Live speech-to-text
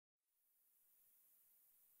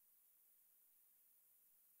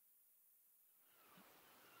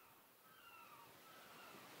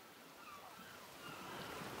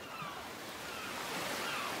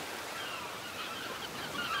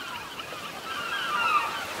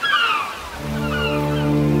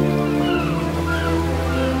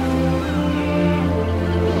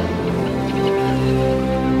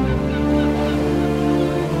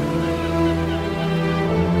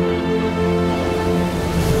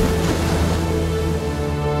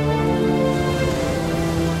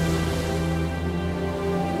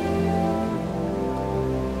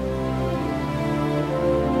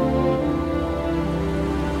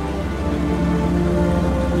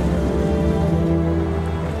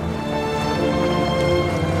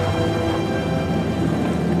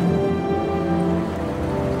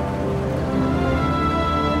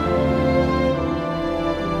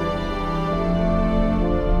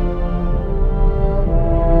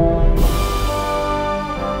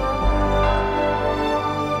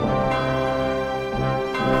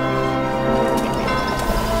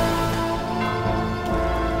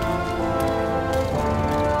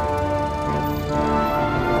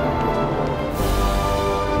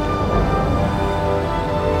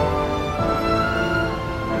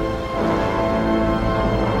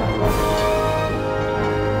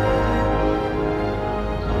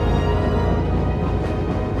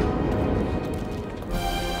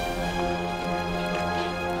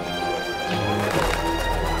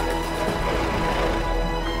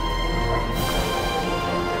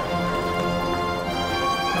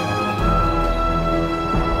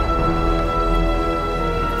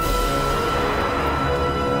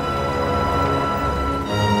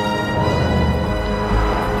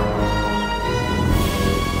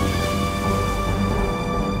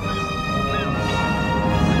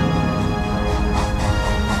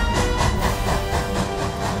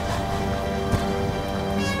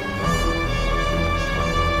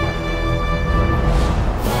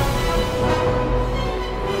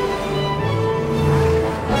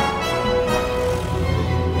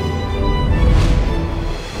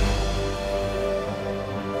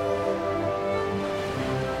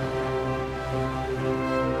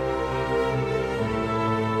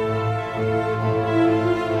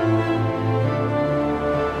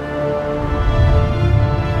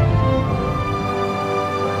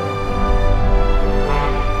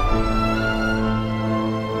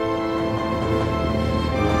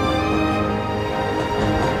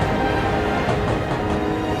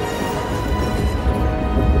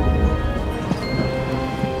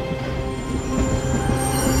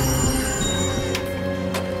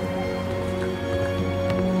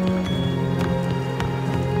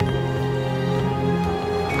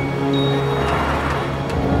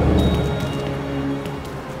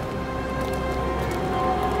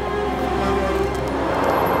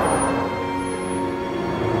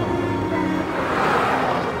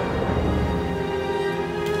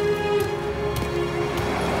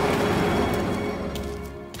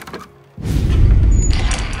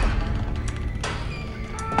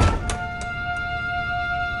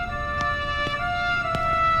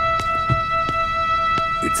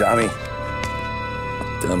Tommy.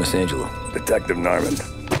 Thomas Angelo. Detective Norman.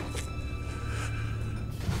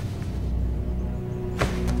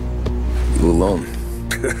 You alone?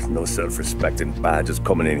 No self-respecting badges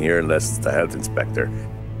coming in here unless it's the health inspector.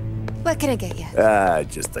 What can I get you?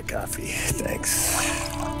 Just a coffee. Thanks.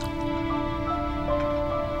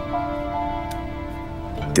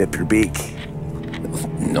 Dip your beak.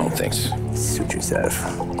 No, thanks. Suit yourself.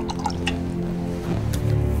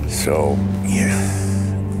 So, you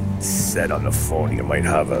said on the phone you might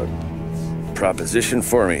have a proposition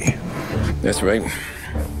for me. That's right.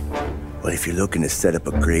 Well, if you're looking to set up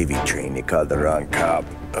a gravy train, you called the wrong cop.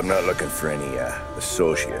 I'm not looking for any,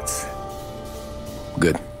 associates.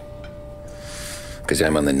 Good. Because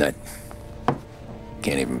I'm on the nut.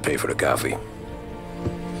 Can't even pay for the coffee.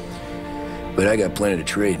 But I got plenty to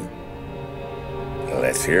trade. Well,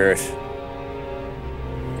 let's hear it.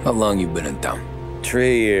 How long you been in town?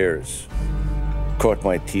 3 years. Caught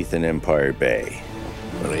my teeth in Empire Bay.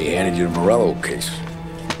 Well, they handed you the Morello case.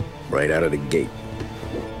 Right out of the gate.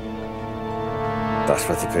 That's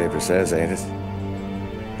what the paper says, ain't it?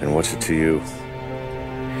 And what's it to you?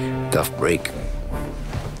 Tough break.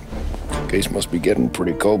 Case must be getting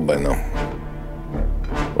pretty cold by now.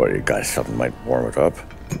 Or you got something might warm it up?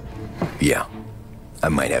 Yeah, I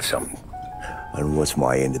might have something. And what's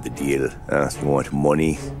my end of the deal? You want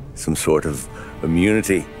money? Some sort of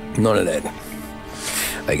immunity? None of that.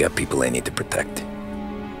 I got people I need to protect.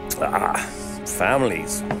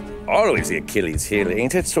 Families. Always the Achilles heel,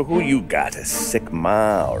 ain't it? So who you got? A sick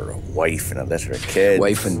ma or a wife and a litter of kids?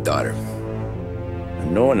 Wife and daughter.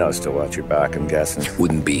 And no one else to watch your back, I'm guessing.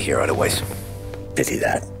 Wouldn't be here otherwise. Pity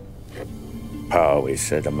that. Pa always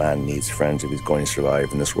said a man needs friends if he's going to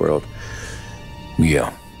survive in this world.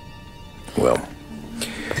 Yeah. Well,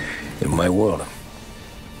 in my world,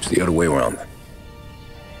 it's the other way around.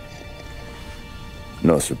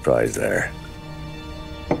 No surprise there.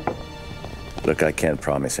 Look, I can't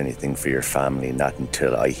promise anything for your family, not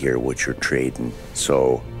until I hear what you're trading.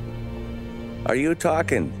 So, are you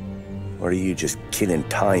talking? Or are you just killing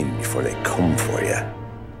time before they come for you?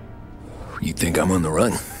 You think I'm on the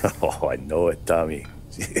run? Oh, I know it, Tommy.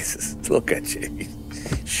 Jesus, look at you.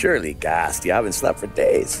 Surely gassed. You haven't slept for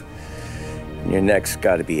days. And your neck's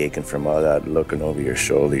got to be aching from all that looking over your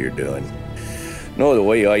shoulder you're doing. No, the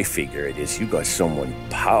way I figure it is you got someone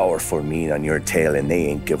powerful mean on your tail and they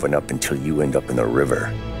ain't giving up until you end up in the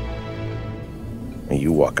river. And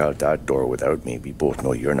you walk out that door without me, we both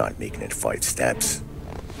know you're not making it 5 steps.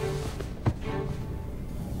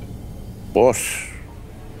 But,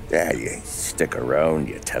 yeah, you stick around,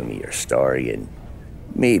 you tell me your story, and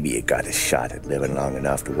maybe you got a shot at living long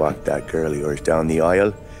enough to walk that girl of yours down the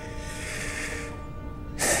aisle.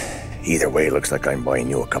 Either way, it looks like I'm buying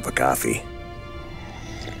you a cup of coffee.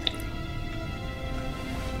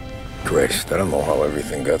 Christ, I don't know how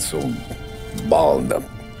everything got so balled up.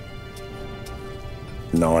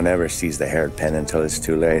 No one ever sees the hairpin until it's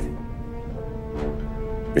too late.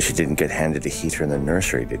 But you didn't get handed a heater in the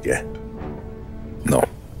nursery, did you? No.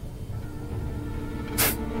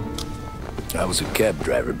 I was a cab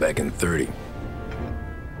driver back in '30.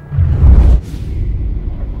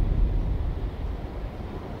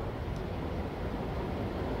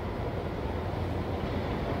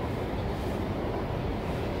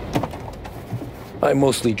 I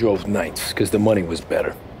mostly drove nights, because the money was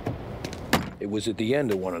better. It was at the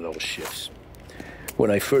end of one of those shifts,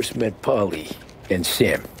 when I first met Polly and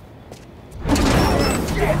Sam.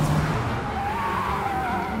 Shit!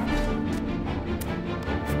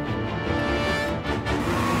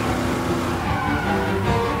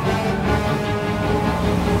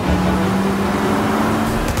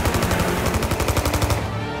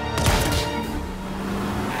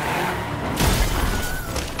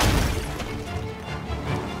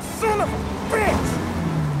 Son of a bitch!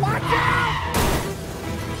 Watch out!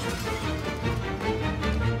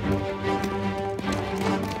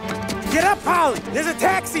 Get up, Polly! There's a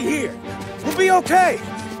taxi here! We'll be okay!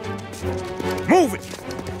 Move it!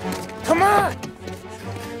 Come on!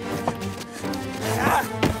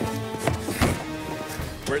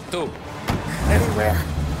 Where to? Anywhere.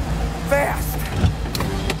 Fast!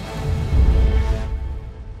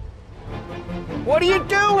 What are you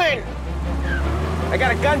doing? I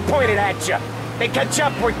got a gun pointed at you. They catch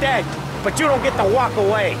up, we're dead. But you don't get to walk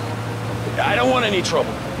away. I don't want any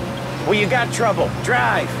trouble. Well, you got trouble.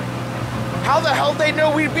 Drive. How the hell they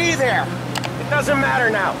know we'd be there? It doesn't matter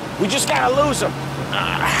now. We just gotta lose them.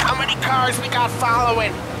 How many cars we got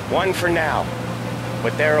following? One for now.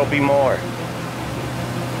 But there'll be more.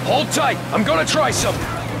 Hold tight. I'm gonna try something.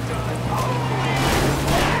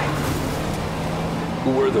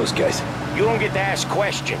 Who were those guys? You don't get to ask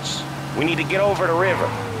questions. We need to get over the river.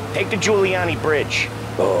 Take the Giuliani Bridge.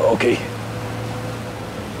 Oh, okay.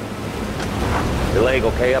 Your leg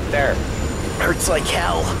okay up there? Hurts like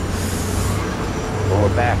hell. When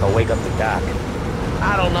we're back, I'll wake up the doc.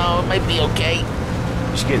 I don't know, it might be okay.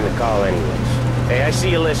 Just getting the call anyways. Hey, I see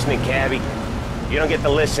you listening, Cabby. You don't get to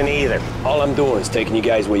listen either. All I'm doing is taking you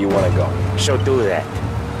guys where you want to go. So do that.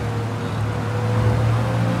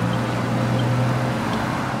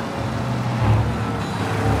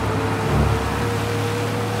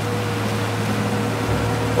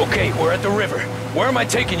 Okay, we're at the river. Where am I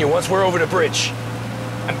taking you once we're over the bridge?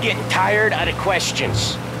 I'm getting tired of the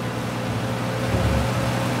questions.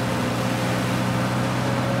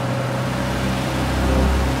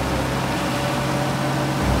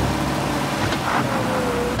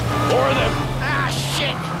 More of them. Ah,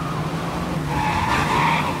 shit!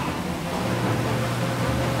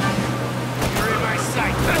 You're in my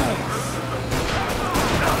sight.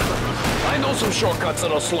 I know some shortcuts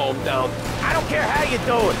that'll slow them down. I don't care how you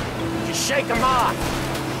do it. Just shake them off.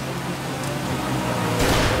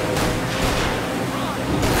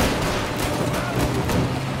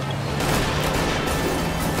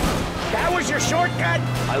 That was your shortcut?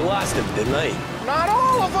 I lost him, didn't I? Not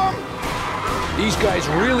all of them! These guys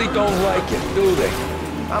really don't like it, do they?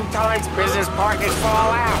 Sometimes business partners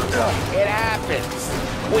fall out. It happens.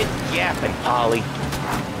 Quit yapping, Polly.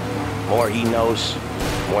 More he knows,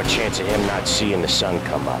 more chance of him not seeing the sun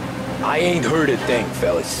come up. I ain't heard a thing,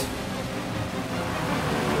 fellas.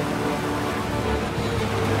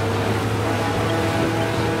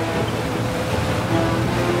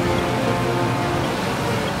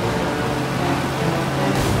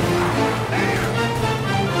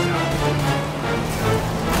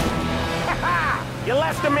 You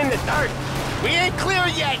left him in the dirt. We ain't clear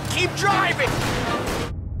yet! Keep driving!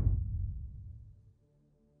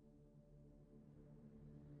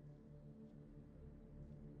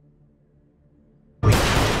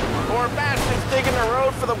 Poor bastards digging the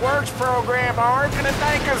road for the works program aren't gonna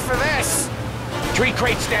thank us for this! 3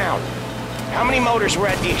 crates down. How many motors were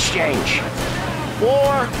at the exchange?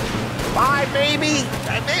 4, 5 maybe?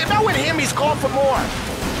 Knowing him, he's called for more.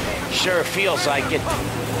 Sure feels like it.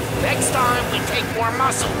 Next time, we take more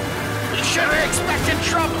muscle. We should have expected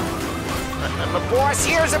trouble. If the boss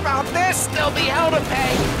hears about this, there'll be hell to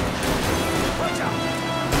pay. Watch out.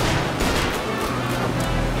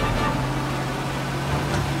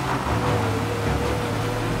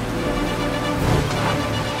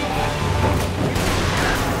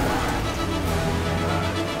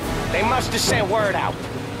 They must have sent word out.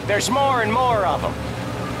 There's more and more of them.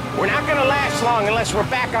 We're not gonna last long unless we're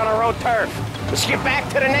back on our own turf. Let's get back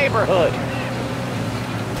to the neighborhood.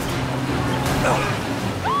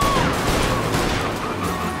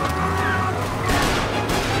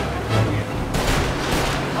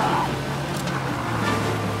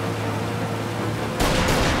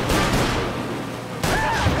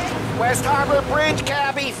 West Harbor Bridge,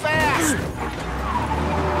 cabby, fast!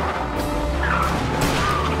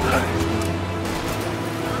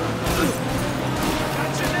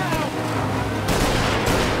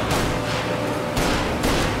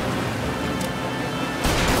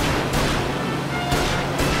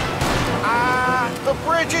 The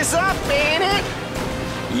bridge is up, ain't it?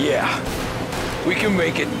 Yeah, we can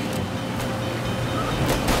make it.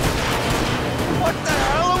 What the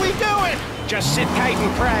hell are we doing? Just sit tight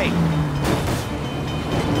and pray.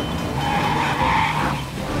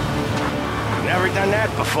 Never done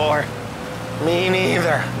that before. Me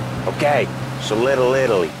neither. Okay, so Little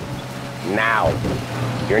Italy. Now.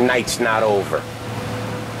 Your night's not over.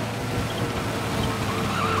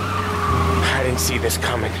 I didn't see this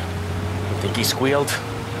coming. You think he squealed?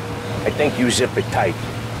 I think you zip it tight.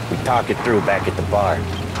 We talk it through back at the bar.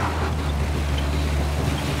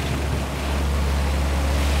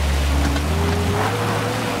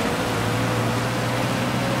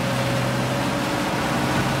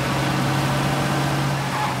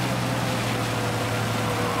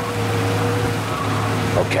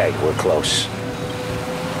 Okay, we're close.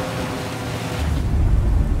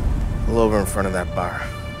 Pull over in front of that bar.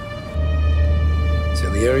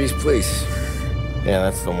 Salieri's place. Yeah,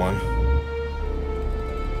 that's the one.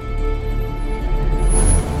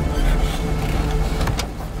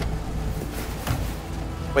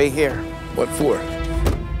 Wait here. What for?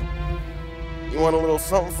 You want a little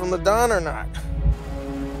something from the Don or not?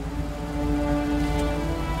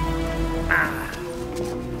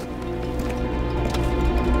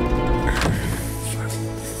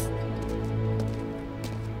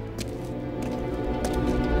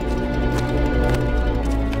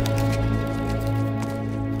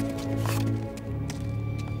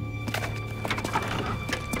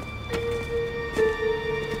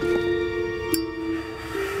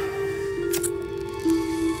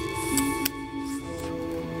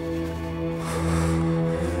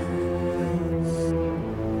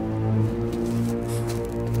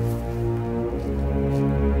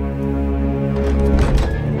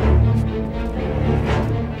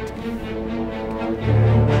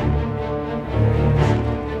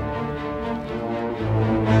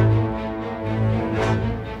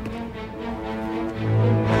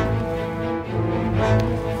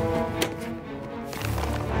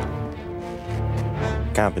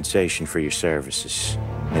 compensation for your services,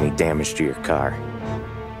 any damage to your car.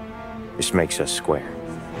 This makes us square.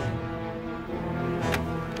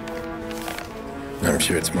 I'm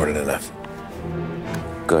sure it's more than enough.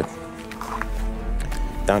 Good.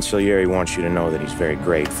 Don Salieri wants you to know that he's very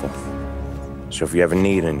grateful. So if you ever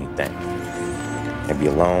need anything, maybe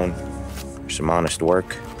a loan or some honest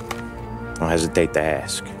work, don't hesitate to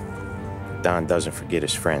ask. Don doesn't forget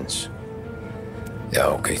his friends. Yeah,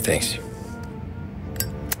 okay, thanks.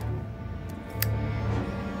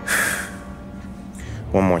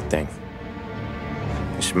 One more thing.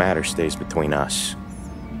 This matter stays between us.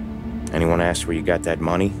 Anyone asks where you got that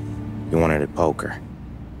money, you won it at poker.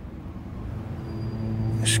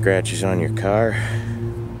 The scratches on your car,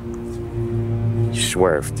 you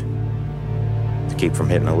swerved to keep from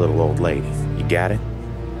hitting a little old lady. You got it?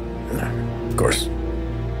 Of course.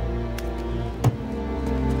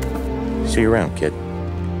 See you around, kid.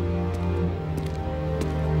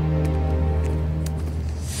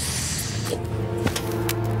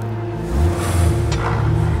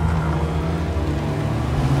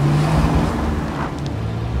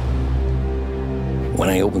 When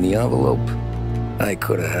I opened the envelope, I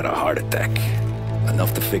could have had a heart attack.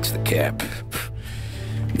 Enough to fix the cab.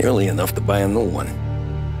 Nearly enough to buy a new one.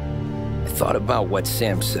 I thought about what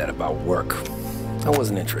Sam said about work. I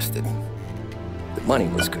wasn't interested. The money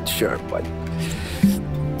was good, sure, but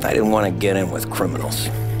I didn't want to get in with criminals.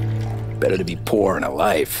 Better to be poor and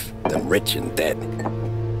alive than rich and dead.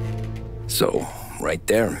 So, right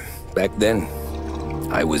there, back then,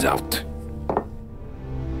 I was out.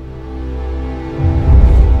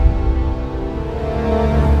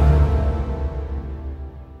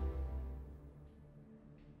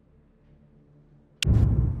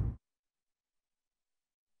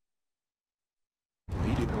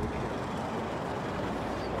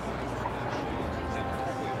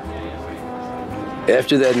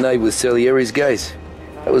 After that night with Salieri's guys,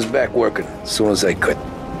 I was back working as soon as I could.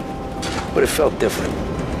 But it felt different.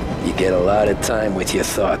 You get a lot of time with your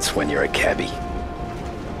thoughts when you're a cabbie.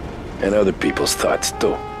 And other people's thoughts,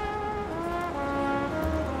 too.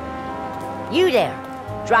 You there,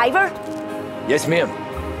 driver? Yes, ma'am.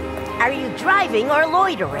 Are you driving or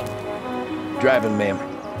loitering? Driving, ma'am.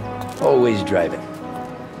 Always driving.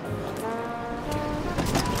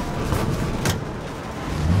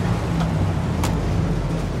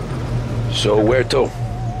 So where to?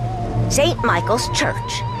 St. Michael's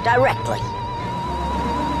Church, directly.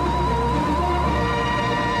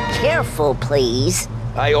 Careful, please.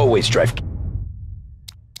 I always drive.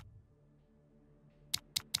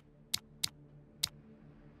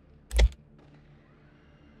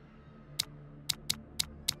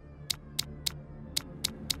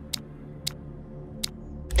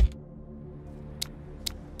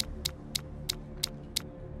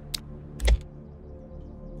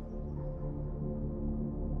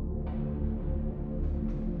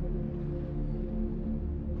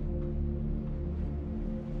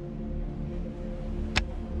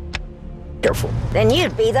 Careful. Then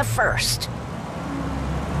you'd be the first.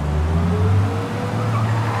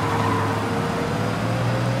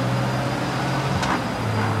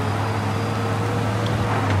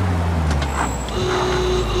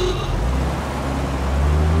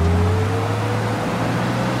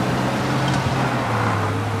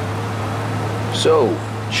 So,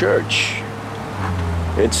 church.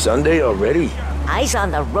 It's Sunday already? Eyes on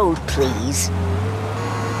the road, please.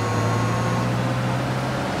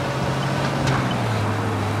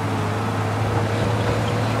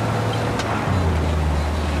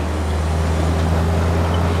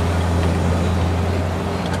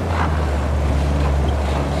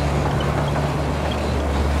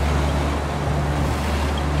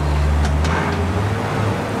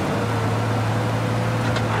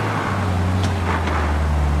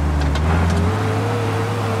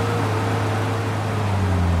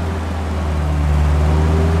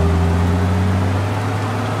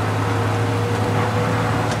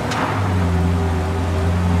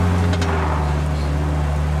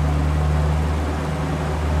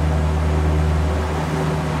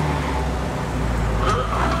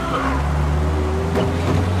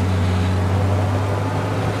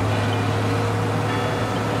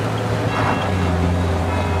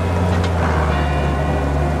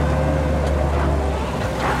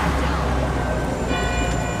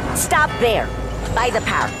 Stop there, by the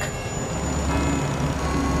park.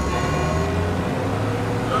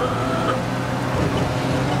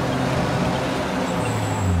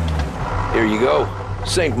 Here you go.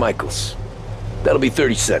 St. Michael's. That'll be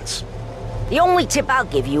 30 cents. The only tip I'll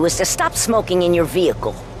give you is to stop smoking in your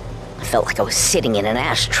vehicle. I felt like I was sitting in an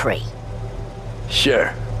ashtray. Sure.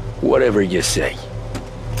 Whatever you say.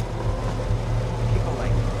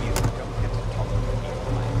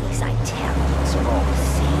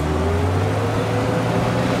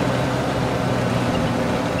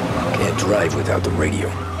 drive without the radio.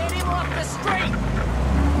 Get him off the street!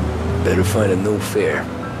 Better find a new fare.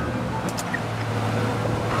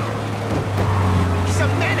 He's a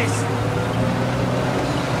menace!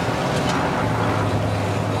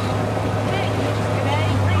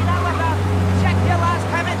 Check your last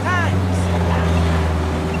payment times!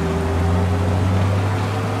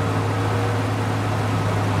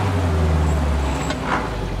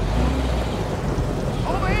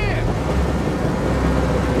 Over here!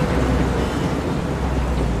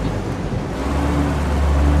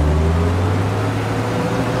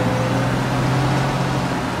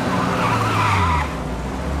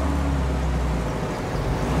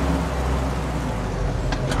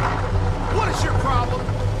 What is your problem?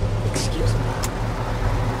 Excuse me.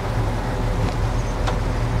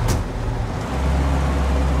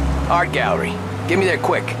 Art gallery. Get me there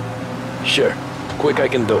quick. Sure. Quick I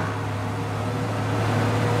can do.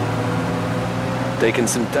 Taking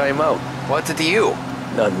some time out. What's it to you?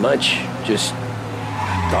 Not much. Just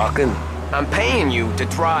talking. I'm paying you to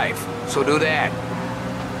drive, so do that.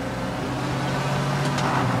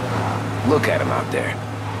 Look at him out there.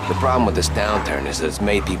 The problem with this downturn is that it's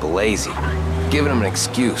made people lazy, giving them an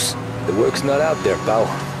excuse. The work's not out there, pal.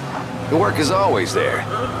 The work is always there.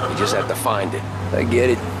 You just have to find it. I get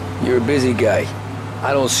it. You're a busy guy.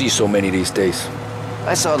 I don't see so many these days.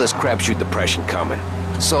 I saw this crapshoot depression coming.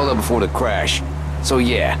 Sold up before the crash. So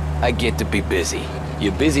yeah, I get to be busy.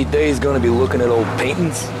 Your busy day's gonna be looking at old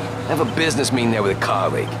paintings? I have a business meeting there with a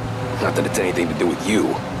colleague. Not that it's anything to do with you.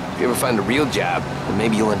 If you ever find a real job, then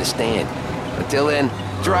maybe you'll understand. Until then,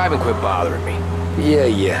 drive and quit bothering me.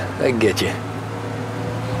 Yeah, I get you.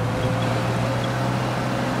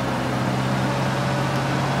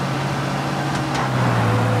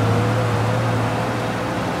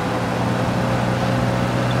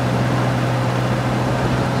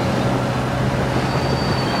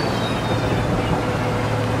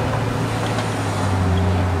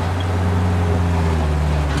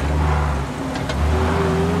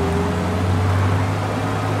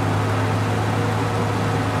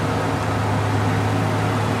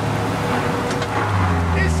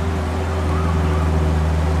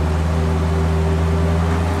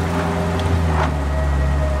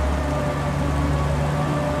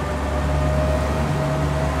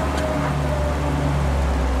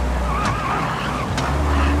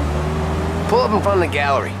 Pull up in front of the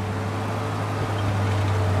gallery.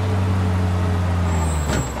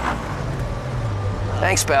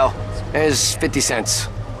 Thanks, pal. There's 50 cents.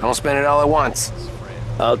 Don't spend it all at once.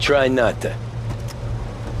 I'll try not to.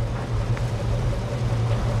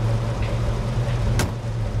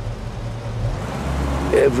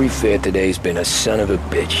 Every fare today's been a son of a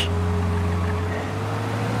bitch.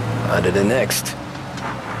 On to the next.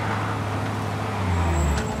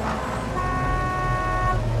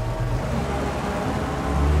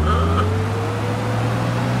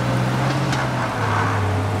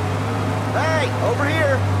 Hey, over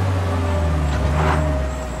here!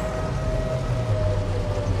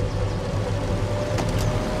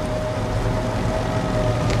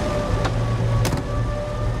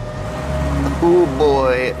 Oh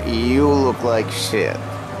boy, you look like shit.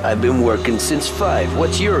 I've been working since 5.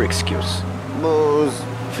 What's your excuse? Booze.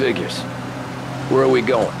 Figures. Where are we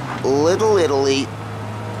going? Little Italy,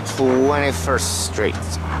 21st Street.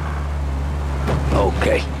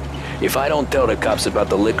 Okay. If I don't tell the cops about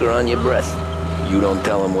the liquor on your breath, you don't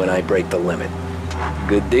tell them when I break the limit.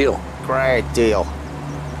 Good deal. Great deal.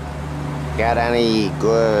 Got any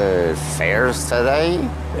good fares today?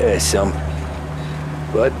 Some.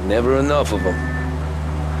 But never enough of them.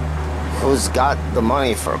 Who's got the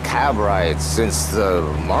money for cab rides since the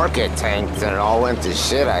market tanked and it all went to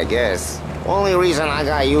shit, I guess? Only reason I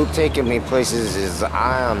got you taking me places is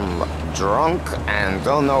I'm drunk and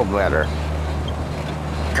don't know better.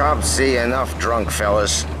 Cops see enough drunk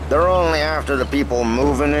fellas. They're only after the people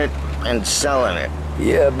moving it and selling it.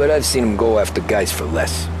 Yeah, but I've seen them go after guys for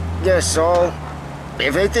less. Guess so.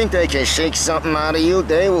 If they think they can shake something out of you,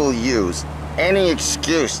 they will use any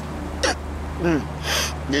excuse.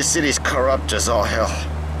 This city's corrupt as all hell.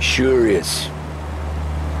 Sure is.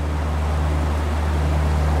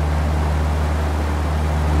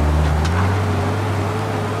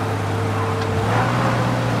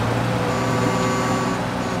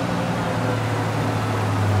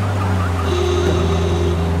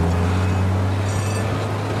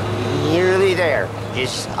 Nearly there.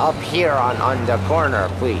 Just up here on the corner,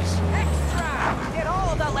 please. Extra! Get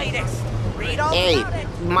all the latest! Read all Hey, about it!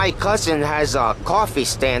 my cousin has a coffee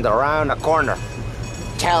stand around the corner.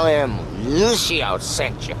 Tell him Lucio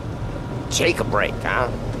sent you. Take a break, huh?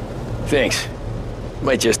 Thanks.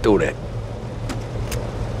 Might just do that.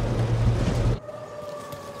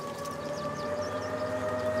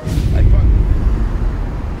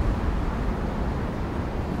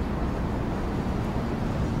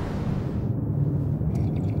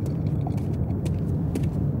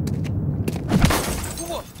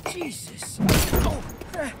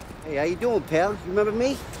 Hey, how you doing, pal? You remember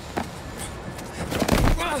me?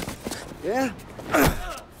 Yeah?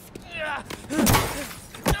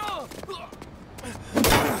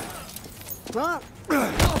 Huh?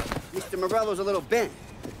 Mr. Morello's a little bent.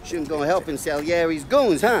 Shouldn't go helping Salieri's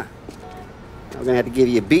goons, huh? I'm gonna have to give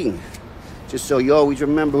you a beating. Just so you always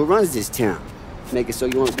remember who runs this town. Make it so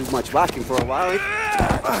you won't do much rocking for a while.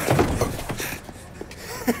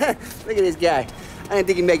 Look at this guy. I didn't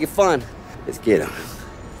think he'd make it fun. Let's get him.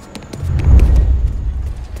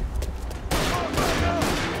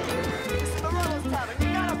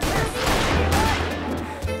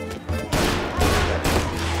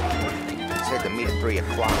 Said to meet at 3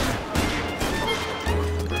 o'clock.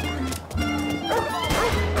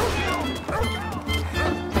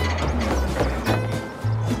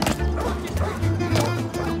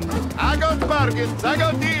 I got bargains, I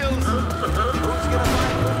got deals. Who's gonna buy it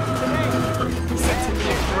today? Said to me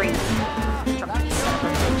at 3. Drunk son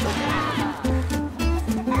of a bitch.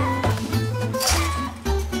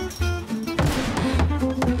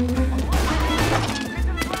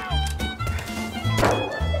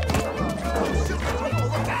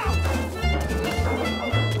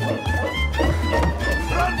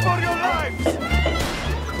 Run for your lives!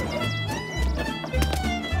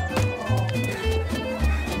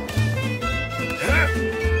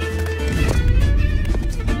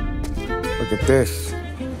 Look at this.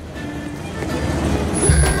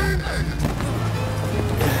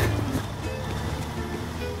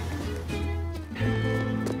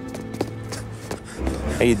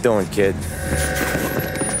 How you doing, kid?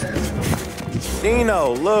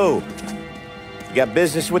 Dino, Lou. You got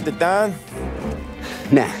business with the Don?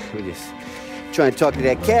 Nah, we're just trying to talk to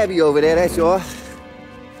that cabbie over there, that's all.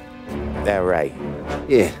 That right.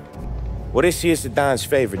 Yeah. Well, this here's the Don's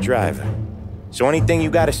favorite driver. So anything you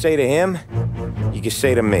gotta say to him, you can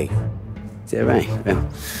say to me. Is that right? Well,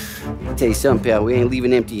 I'll tell you something, pal. We ain't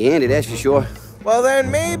leaving empty-handed, that's for sure. Well,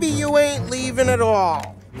 then maybe you ain't leaving at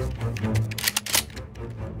all.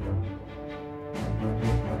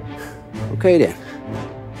 Okay, then.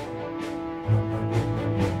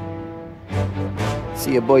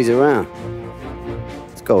 See your boys around.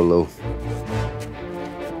 Let's go, Lou.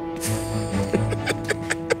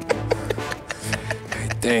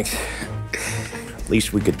 Thanks.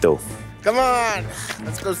 Least we could do. Come on,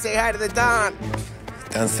 let's go say hi to the Don.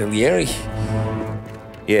 Don Salieri?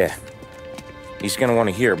 Yeah. He's gonna want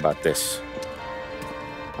to hear about this.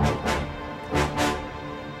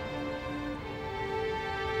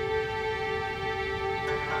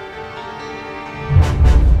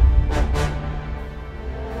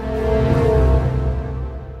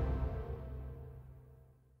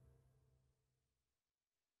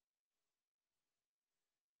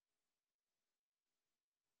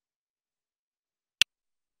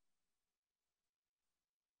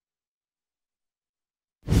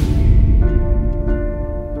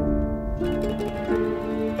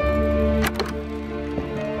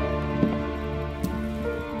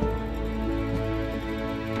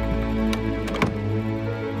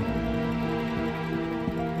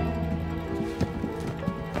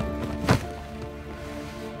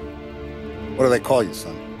 What do they call you,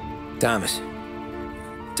 son? Thomas.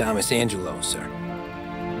 Thomas Angelo, sir.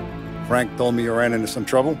 Frank told me you ran into some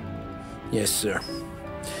trouble? Yes, sir.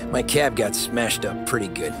 My cab got smashed up pretty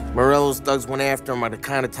good. Morello's thugs went after him on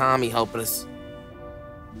account of Tommy helping us.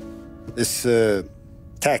 This,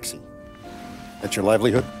 taxi. That's your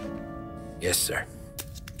livelihood? Yes, sir.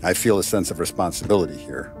 I feel a sense of responsibility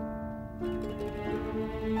here.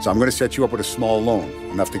 So I'm gonna set you up with a small loan,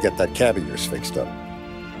 enough to get that cab of yours fixed up.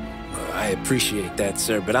 I appreciate that,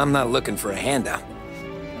 sir, but I'm not looking for a handout.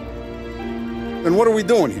 Then what are we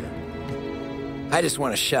doing here? I just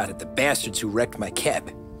want a shot at the bastards who wrecked my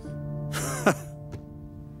cab.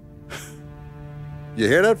 You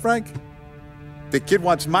hear that, Frank? The kid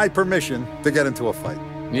wants my permission to get into a fight.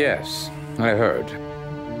 Yes, I heard.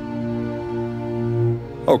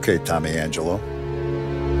 Okay, Tommy Angelo.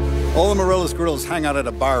 All the Morello's girls hang out at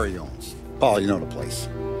a bar he owns. Paul, you know the place.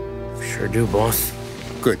 Sure do, boss.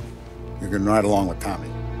 Good. You can ride along with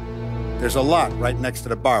Tommy. There's a lot right next to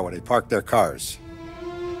the bar where they park their cars.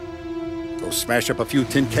 Go smash up a few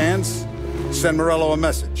tin cans, send Morello a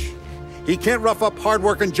message. He can't rough up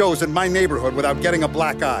hard-working Joes in my neighborhood without getting a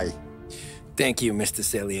black eye. Thank you, Mr.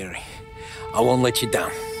 Salieri. I won't let you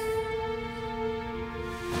down.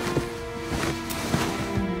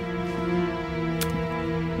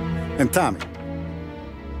 And Tommy,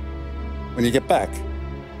 when you get back,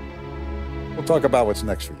 we'll talk about what's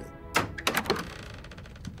next for you.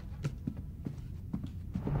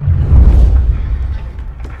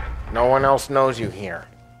 No one else knows you here,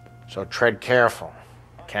 so tread careful.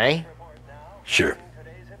 okay? Sure.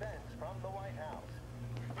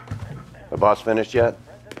 The boss finished yet?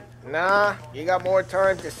 Nah, you got more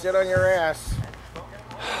time to sit on your ass.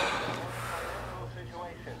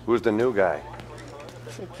 Who's the new guy?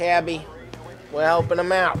 Some cabbie. We're helping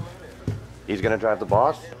him out. He's gonna drive the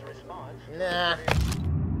boss? Nah.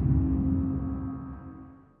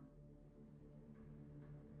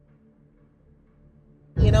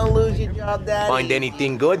 You don't lose your job, Daddy. Find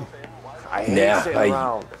anything good? I hate sitting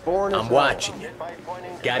around. I'm watching you.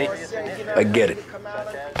 Got it? I get it.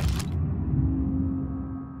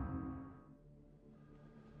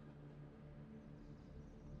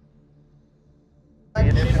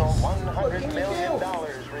 Additional $100 million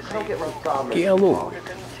received. Che allora?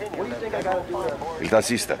 What do you think I gotta do? Il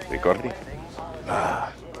tassista, ricordi? Ah,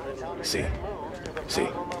 sì. Sì.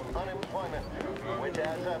 Unemployment, which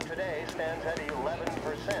as of today stands at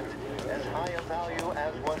 11%, as high a value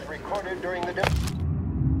as was recorded during the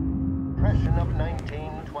Depression of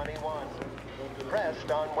 1921.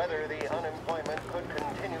 Pressed on whether the unemployment could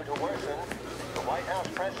continue to worsen, the White House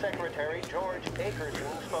Press Secretary George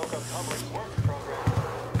Akerson spoke of public works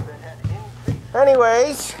programs that had increased.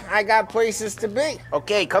 Anyways, I got places to be.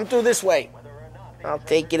 Okay, come through this way. I'll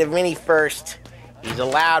take you to Vinny first. He's a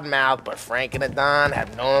loudmouth, but Frank and the Don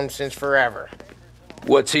have known him since forever.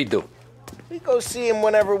 What's he do? We go see him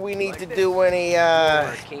whenever we need to do any,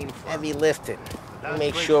 heavy lifting. We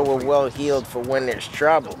make sure we're well healed for when there's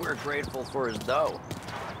trouble. We're grateful for his dough,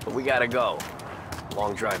 but we gotta go.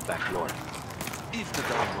 Long drive back north. If the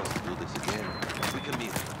dog wants to do this again, we can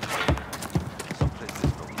meet someplace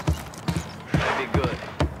this road. That'd be good.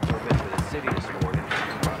 We've been to the city this morning.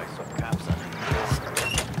 Thought I saw cops on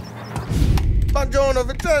Buongiorno,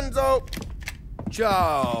 Vincenzo.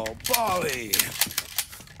 Ciao, Polly.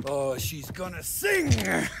 Oh, she's gonna sing.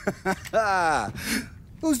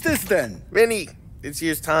 Who's this then? Vinny, this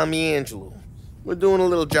here's Tommy Angelo. We're doing a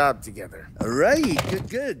little job together. All right,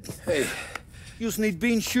 good. Hey, you just need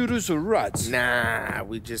bean shooters or rods? Nah,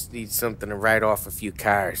 we just need something to write off a few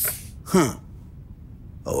cars. Huh.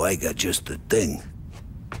 Oh, I got just the thing.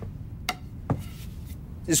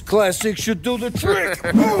 This classic should do the trick.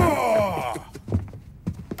 Oh!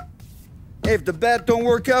 Hey, if the bat don't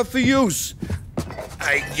work out for use,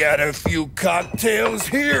 I got a few cocktails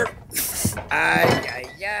here. Ay, ay,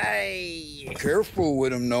 ay. Careful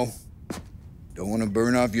with them, though. Don't want to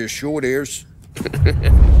burn off your short hairs.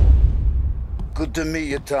 Good to meet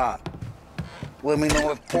you, Tom. Let me know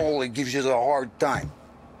if Paulie gives you a hard time.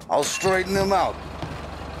 I'll straighten him out.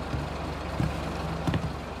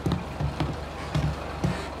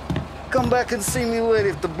 Come back and see me later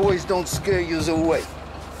if the boys don't scare you away.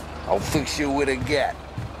 I'll fix you with a gat.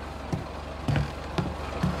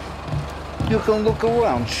 You can look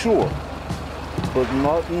around, sure. But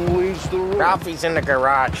nothing leaves the road. Ralphie's in the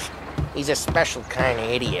garage. He's a special kind of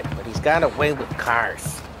idiot, but he's got a way with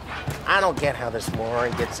cars. I don't get how this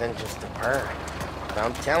moron gets engines to burn. But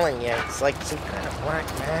I'm telling you, it's like some kind of black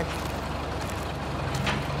magic.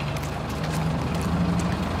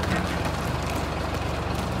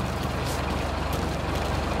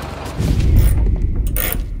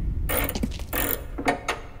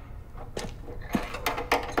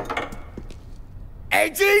 Hey,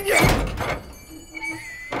 genius!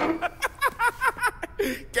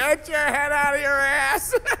 Get your head out of your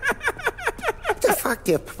ass! What the fuck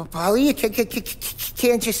there, Polly? You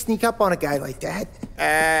can't just sneak up on a guy like that.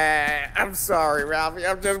 I'm sorry, Ralphie.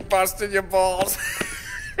 I'm just busting your balls.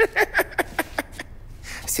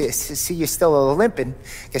 See, you're still limping.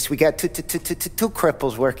 Guess we got two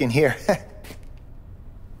cripples working here.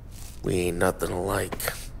 We ain't nothing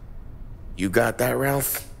alike. You got that,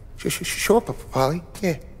 Ralph? Sure, Polly.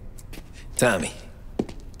 Yeah. Tommy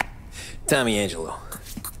Angelo.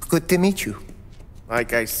 Good to meet you.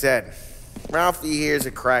 Like I said, Ralphie here's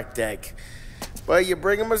a cracked egg. But you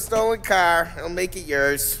bring him a stolen car, he'll make it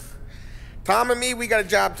yours. Tom and me, we got a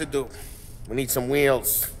job to do. We need some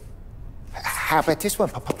wheels. How about this one,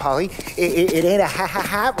 Polly? It ain't a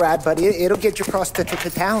hot rod, but it'll get you across to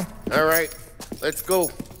town. All right, let's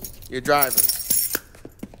go. You're driving.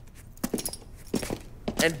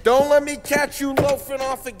 And don't let me catch you loafing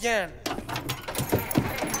off again.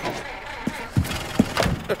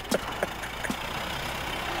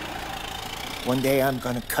 One day I'm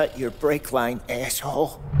gonna cut your brake line,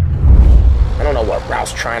 asshole. I don't know what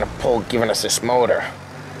Ralph's trying to pull giving us this motor.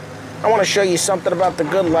 I want to show you something about the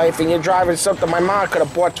good life, and you're driving something my mom could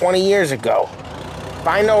have bought 20 years ago. If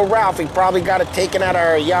I know Ralph, he probably got it taken out of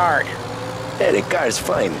our yard. Hey, the car's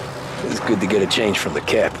fine. It's good to get a change from the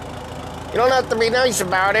cap. You don't have to be nice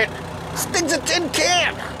about it. This thing's a tin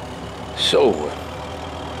can. So,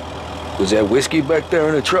 Was that whiskey back there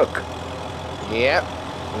in the truck? Yep,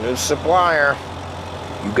 new supplier.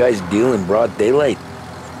 You guys deal in broad daylight?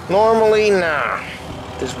 Normally, nah.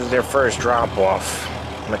 This was their first drop-off.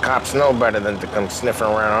 And the cops know better than to come sniffing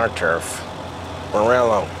around our turf.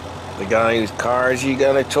 Morello, the guy whose cars you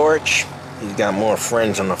got a torch, he's got more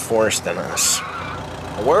friends on the force than us.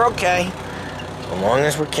 But we're okay, as long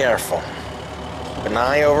as we're careful. Keep an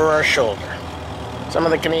eye over our shoulder. Some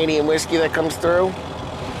of the Canadian whiskey that comes through,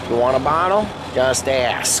 you want a bottle? Just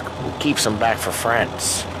ask. We'll keep some back for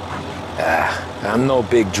friends. I'm no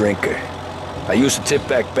big drinker. I used to tip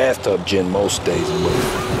back bathtub gin most days.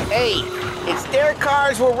 Hey, it's their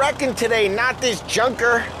cars we're wrecking today, not this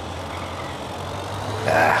junker.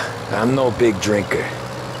 I'm no big drinker.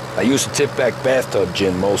 I used to tip back bathtub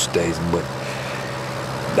gin most days, but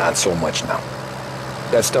not so much now.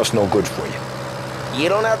 That stuff's no good for you. You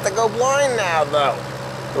don't have to go blind now, though.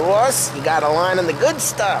 To us, you got a line on the good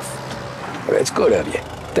stuff. That's good of you.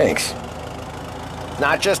 Thanks.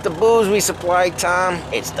 Not just the booze we supply, Tom.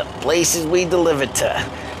 It's the places we deliver to.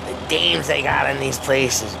 The dames they got in these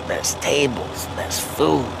places. Best tables, best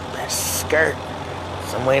food, best skirt.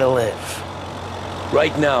 Some way to live.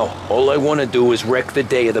 Right now, all I want to do is wreck the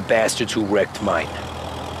day of the bastards who wrecked mine.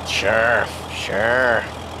 Sure.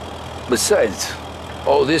 Besides,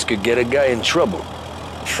 all this could get a guy in trouble.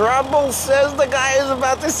 Trouble, says the guy who's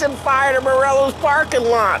about to set fire to Morello's parking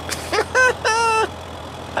lot.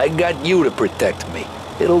 I got you to protect me.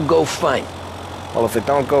 It'll go fine. Well, if it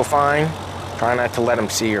don't go fine, try not to let them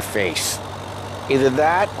see your face. Either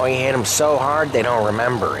that, or you hit them so hard they don't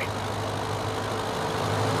remember it.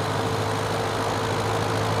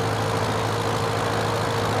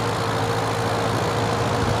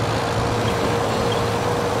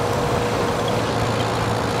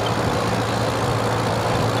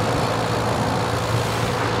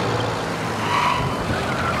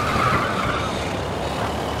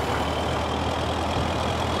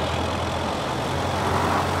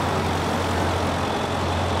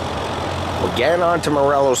 Getting onto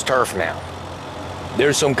Morello's turf now.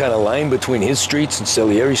 There's some kind of line between his streets and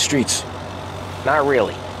Salieri's streets? Not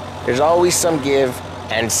really. There's always some give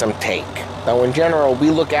and some take. Though in general,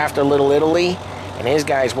 we look after Little Italy, and his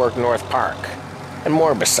guys work North Park. And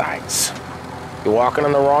more besides. You're walking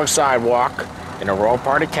on the wrong sidewalk, in the wrong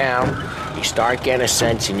part of town, you start getting a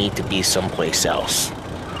sense you need to be someplace else.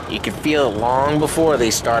 You can feel it long before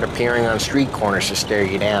they start appearing on street corners to stare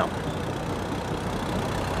you down.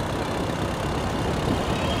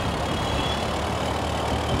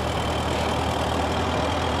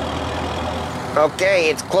 Okay,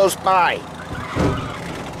 it's close by.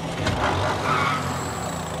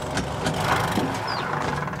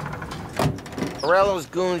 Morello's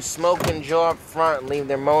goons smoke and jaw up front and leave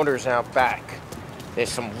their motors out back. There's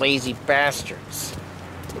some lazy bastards.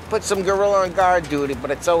 They put some gorilla on guard duty, but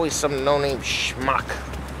it's always some no-name schmuck.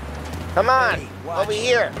 Come on, over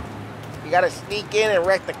here. You gotta sneak in and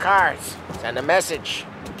wreck the cars. Send a message.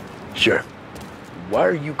 Sure. Why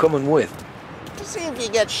are you coming with? To see if you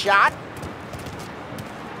get shot.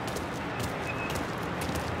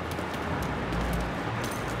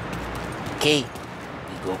 Okay, you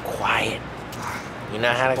go quiet. You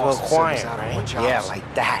know how to go quiet, right? Yeah,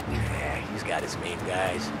 like that. Yeah, he's got his main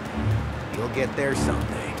guys. You'll get there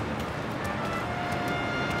someday.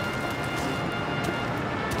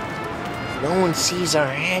 No one sees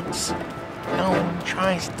our heads. No one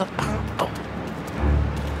tries to pop them.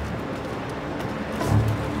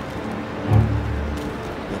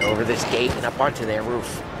 Get over this gate and up onto their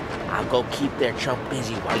roof. I'll go keep their chump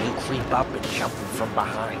busy while you creep up and jump them from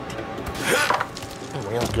behind. I'm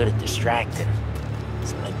real good at distracting.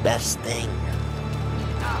 It's my best thing.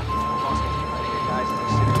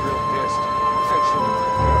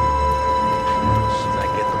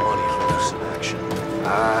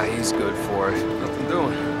 He's good for it. Nothing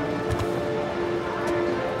doing.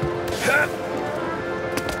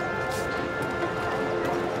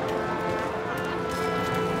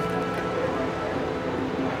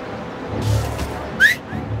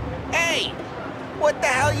 Hey! What the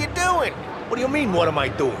hell you doing? What do you mean, what am I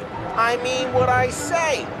doing? I mean what I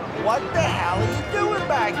say. What the hell are you doing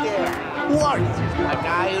back there? Who are you? A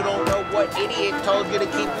guy who don't know what idiot told you to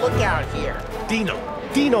keep lookout here. Dino.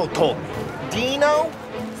 Dino told me. Dino?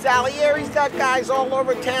 Salieri's got guys all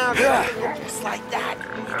over town. Just like that.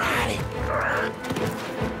 You got it.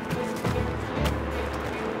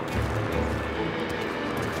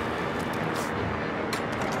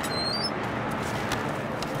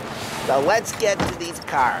 So let's get to these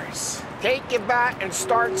cars. Take your bat and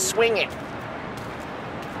start swinging.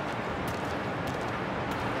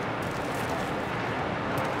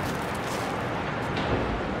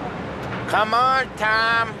 Come on,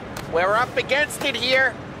 Tom. We're up against it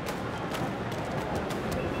here.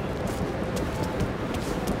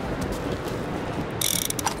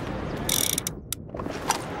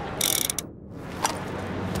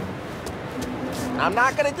 I'm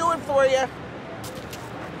not gonna do it for you.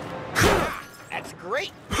 That's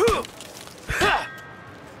great.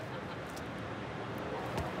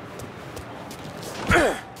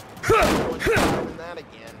 That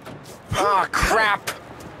again. Oh, crap.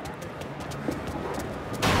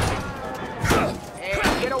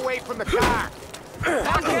 Hey, get away from the car.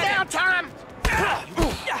 Knock it down, Tom.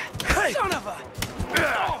 Son of a...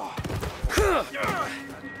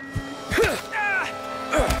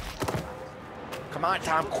 Come on,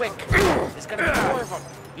 Tom, quick. There's gonna be more of them.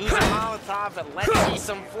 Use a Molotov and let's see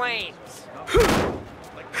some flames.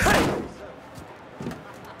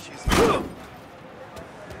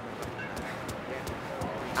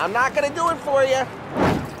 I'm not gonna do it for you.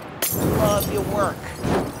 Love your work.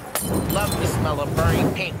 Love the smell of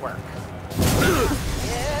burning paintwork.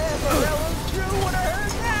 Yeah, Morello's true when I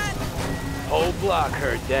heard that. Whole block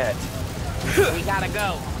heard that. We gotta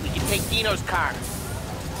go. We can take Dino's car.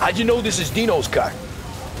 How'd you know this is Dino's car?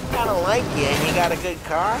 I don't like you and you got a good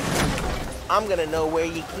car. I'm gonna know where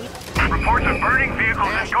you keep it. Reports of burning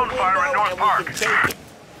vehicles and gunfire in North Park.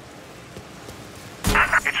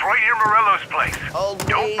 It's right near Morello's place.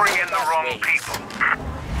 Don't bring in the wrong people.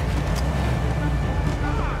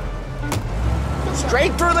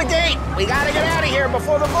 Straight through the gate. We gotta get out of here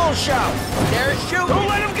before the bull show. They're shooting. Don't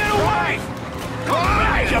let him get away! Go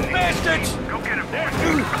on, you bastards! Go get him, boys.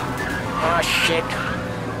 Oh, shit.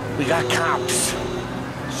 We got cops.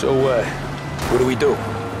 So, what do we do?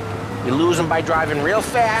 We lose them by driving real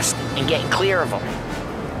fast and getting clear of them.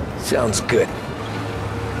 Sounds good.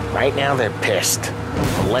 Right now, they're pissed.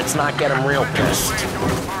 But let's not get them real pissed.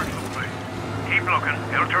 Keep looking.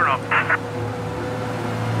 It'll turn up.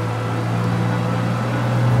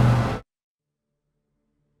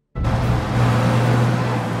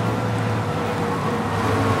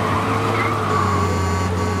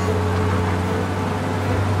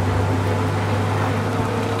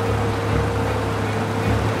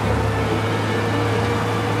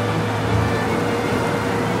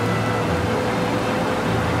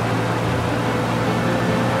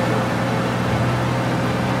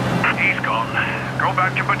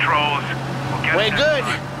 We're good.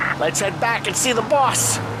 Let's head back and see the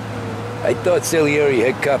boss. I thought Salieri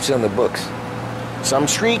had cops on the books. Some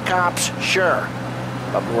street cops, sure.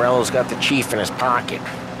 But Morello's got the chief in his pocket.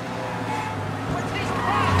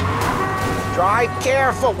 Drive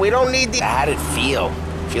careful. We don't need the... How'd it feel?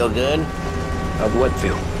 Feel good? How'd what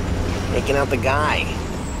feel? Taking out the guy.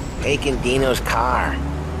 Taking Dino's car.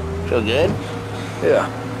 Feel good? Yeah,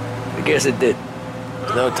 I guess it did.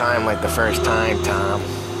 There's no time like the first time, Tom.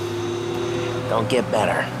 Don't get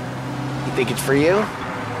better. You think it's for you?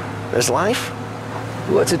 This life?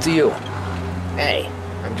 What's it to you? Hey,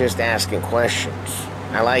 I'm just asking questions.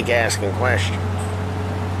 I like asking questions.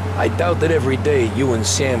 I doubt that every day you and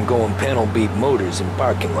Sam go and panel beat motors in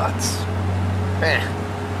parking lots.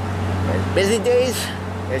 There's busy days,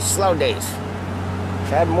 there's slow days. I've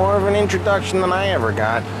had more of an introduction than I ever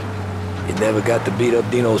got. You never got to beat up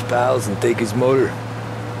Dino's pals and take his motor?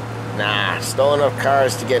 Nah, stole enough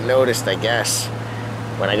cars to get noticed, I guess.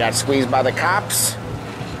 When I got squeezed by the cops,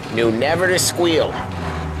 knew never to squeal.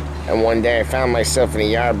 And one day I found myself in a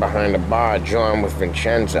yard behind a bar drawing with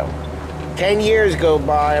Vincenzo. 10 years go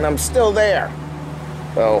by and I'm still there.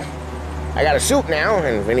 Well, I got a suit now,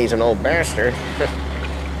 and Vinny's an old bastard.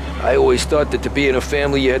 I always thought that to be in a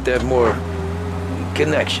family you had to have more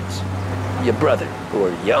connections. Your brother,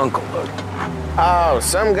 or your uncle, or... Oh,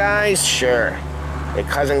 some guys, sure. Your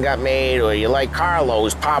cousin got made, or you like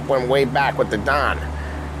Carlos, Pop went way back with the Don.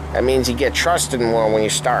 That means you get trusted more when you're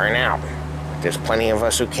starting out. There's plenty of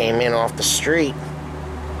us who came in off the street.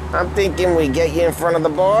 I'm thinking we get you in front of the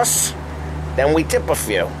boss, then we tip a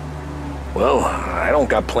few. Well, I don't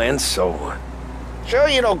got plans, so... Sure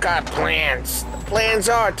you don't got plans. The plans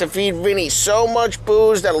are to feed Vinny so much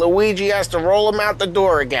booze that Luigi has to roll him out the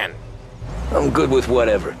door again. I'm good with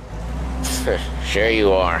whatever. Sure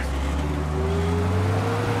you are.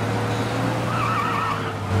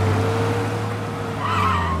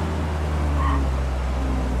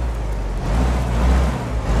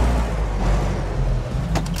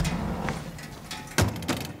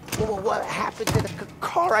 What happened to the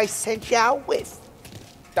car I sent you out with?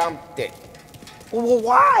 Dumped it. Well,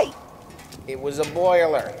 why? It was a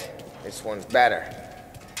boiler. This one's better.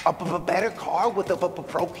 A better car with a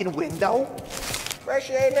broken window? Fresh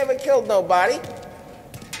air never killed nobody.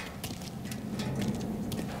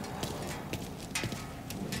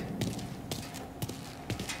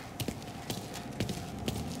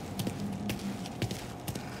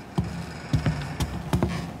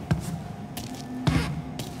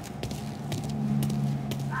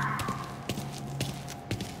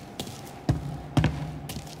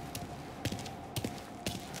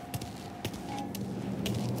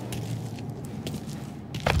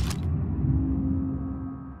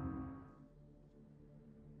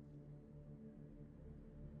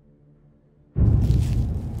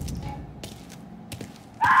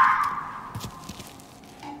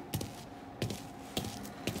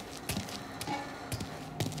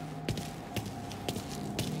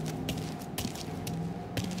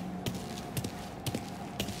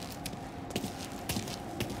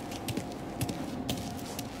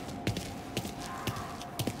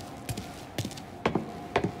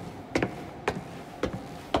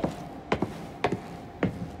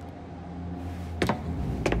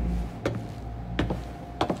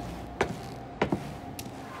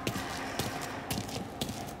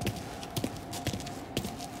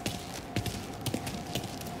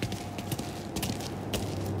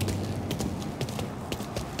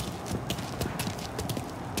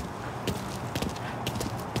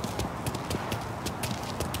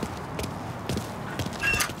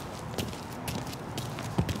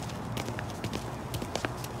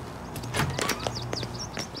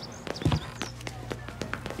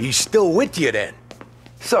 He's still with you then?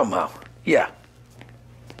 Somehow, yeah.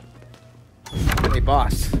 Hey,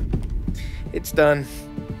 boss. It's done.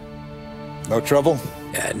 No trouble?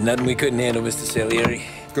 Yeah, nothing we couldn't handle, Mr. Salieri.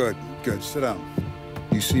 Good, good. Sit down.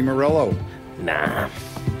 You see Morello? Nah.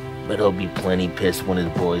 But he'll be plenty pissed when his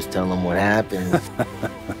boys tell him what happened.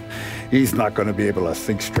 He's not going to be able to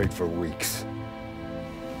think straight for weeks.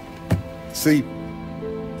 See,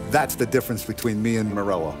 that's the difference between me and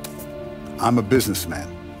Morello. I'm a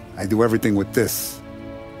businessman. I do everything with this.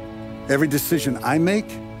 Every decision I make,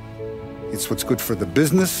 it's what's good for the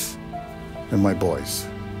business and my boys.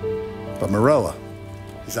 But Morello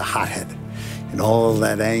is a hothead, and all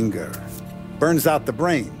that anger burns out the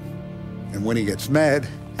brain. And when he gets mad,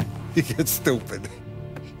 he gets stupid.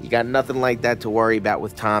 You got nothing like that to worry about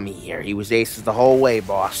with Tommy here. He was aces the whole way,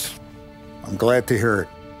 boss. I'm glad to hear it.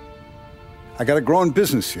 I got a growing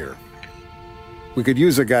business here. We could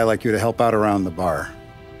use a guy like you to help out around the bar.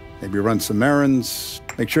 Maybe run some errands,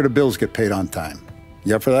 make sure the bills get paid on time.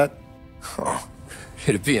 You up for that? Oh,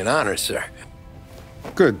 it'd be an honor, sir.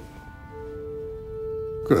 Good.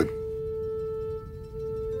 Good.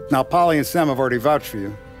 Now, Polly and Sam have already vouched for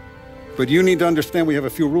you. But you need to understand we have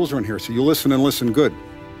a few rules around here, so you listen and listen good.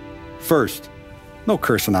 First, no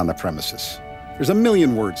cursing on the premises. There's a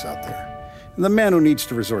million words out there. And the man who needs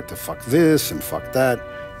to resort to fuck this and fuck that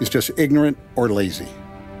is just ignorant or lazy.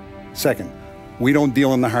 Second, we don't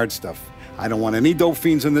deal in the hard stuff. I don't want any dope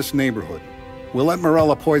fiends in this neighborhood. We'll let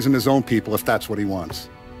Morello poison his own people if that's what he wants.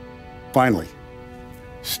 Finally,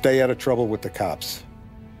 stay out of trouble with the cops.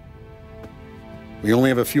 We only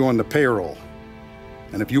have a few on the payroll.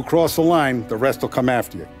 And if you cross the line, the rest will come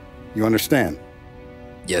after you. You understand?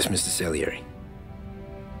 Yes, Mr. Salieri.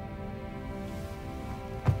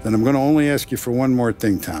 Then I'm going to only ask you for one more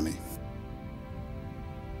thing, Tommy.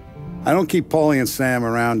 I don't keep Paulie and Sam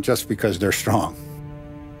around just because they're strong.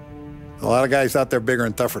 A lot of guys out there bigger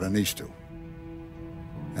and tougher than these two.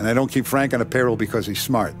 And I don't keep Frank on the payroll because he's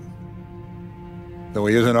smart. Though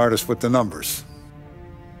he is an artist with the numbers.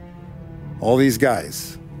 All these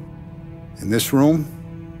guys in this room,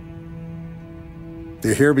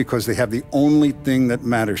 they're here because they have the only thing that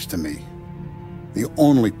matters to me. The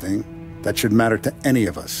only thing that should matter to any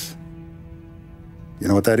of us. You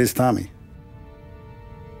know what that is, Tommy?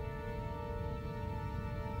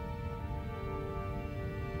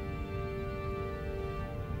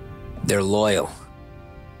 They're loyal.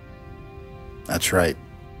 That's right.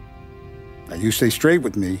 Now, you stay straight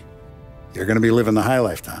with me, you're gonna be living the high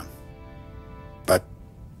life, Tom. But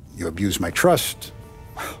you abuse my trust.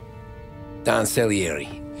 Don Salieri,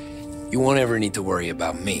 you won't ever need to worry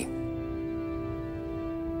about me.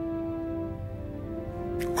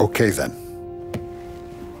 Okay, then.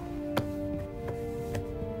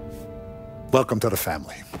 Welcome to the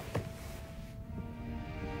family.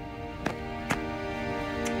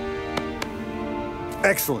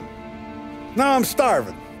 Excellent. Now I'm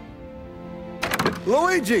starving.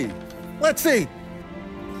 Luigi, let's eat.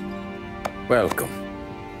 Welcome.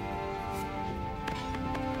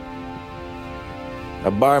 A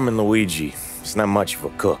barman, Luigi, is not much of a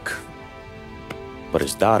cook. But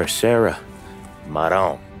his daughter, Sarah,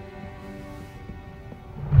 Maron.